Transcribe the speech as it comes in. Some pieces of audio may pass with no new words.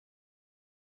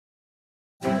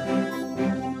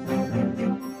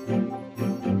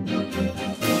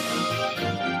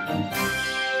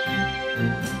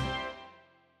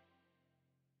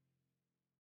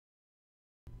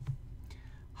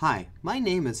Hi, my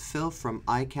name is Phil from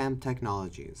ICAM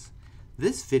Technologies.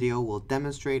 This video will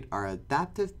demonstrate our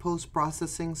adaptive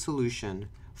post-processing solution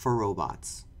for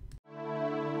robots.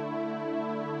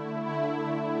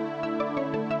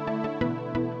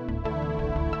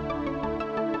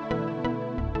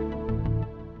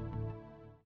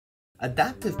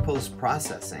 Adaptive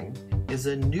post-processing is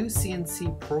a new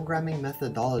CNC programming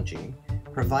methodology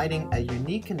providing a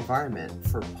unique environment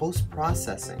for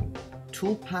post-processing,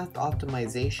 toolpath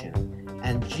optimization,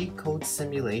 and G-code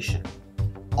simulation,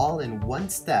 all in one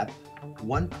step,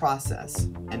 one process,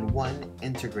 and one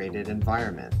integrated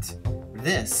environment.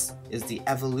 This is the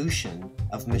evolution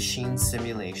of machine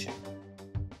simulation.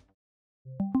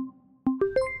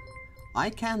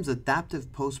 ICAM's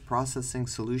adaptive post-processing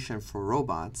solution for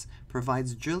robots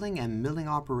provides drilling and milling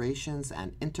operations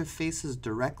and interfaces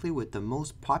directly with the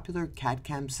most popular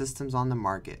CAD systems on the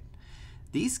market.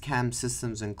 These CAM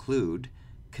systems include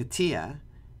CATIA,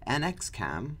 NX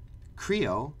CAM,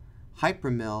 Creo,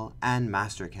 Hypermill, and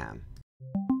Mastercam.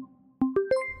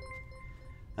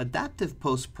 Adaptive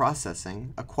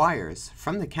post-processing acquires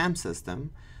from the CAM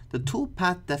system the tool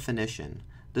path definition,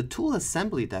 the tool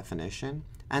assembly definition,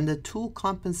 and the tool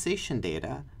compensation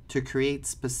data to create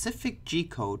specific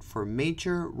G-code for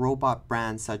major robot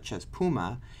brands such as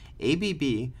Puma,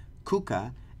 ABB,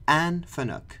 KUKA, and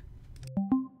Fanuc.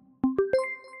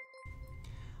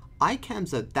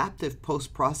 ICAM's adaptive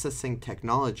post-processing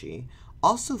technology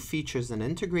also features an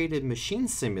integrated machine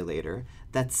simulator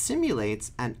that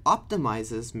simulates and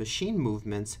optimizes machine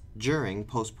movements during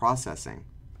post-processing.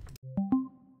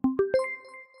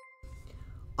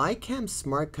 ICAM's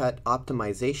Smart Cut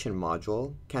optimization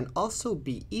module can also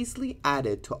be easily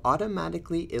added to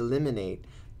automatically eliminate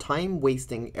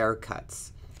time-wasting air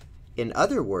cuts. In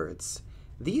other words,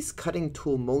 these cutting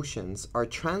tool motions are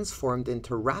transformed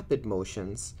into rapid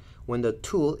motions when the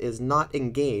tool is not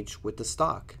engaged with the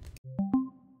stock.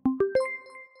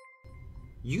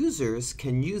 Users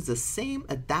can use the same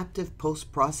adaptive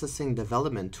post-processing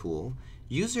development tool,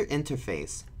 user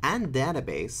interface, and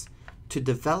database to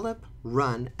develop,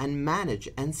 run, and manage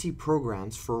NC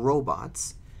programs for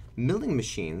robots, milling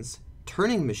machines,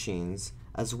 turning machines,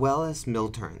 as well as mill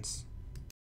turns.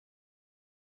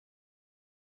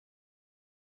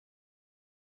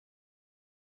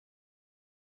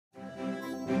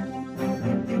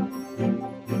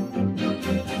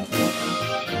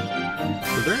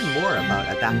 To learn more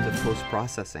about adaptive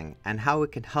post-processing and how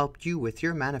it can help you with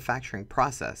your manufacturing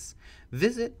process,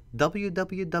 visit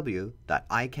www.icam.com.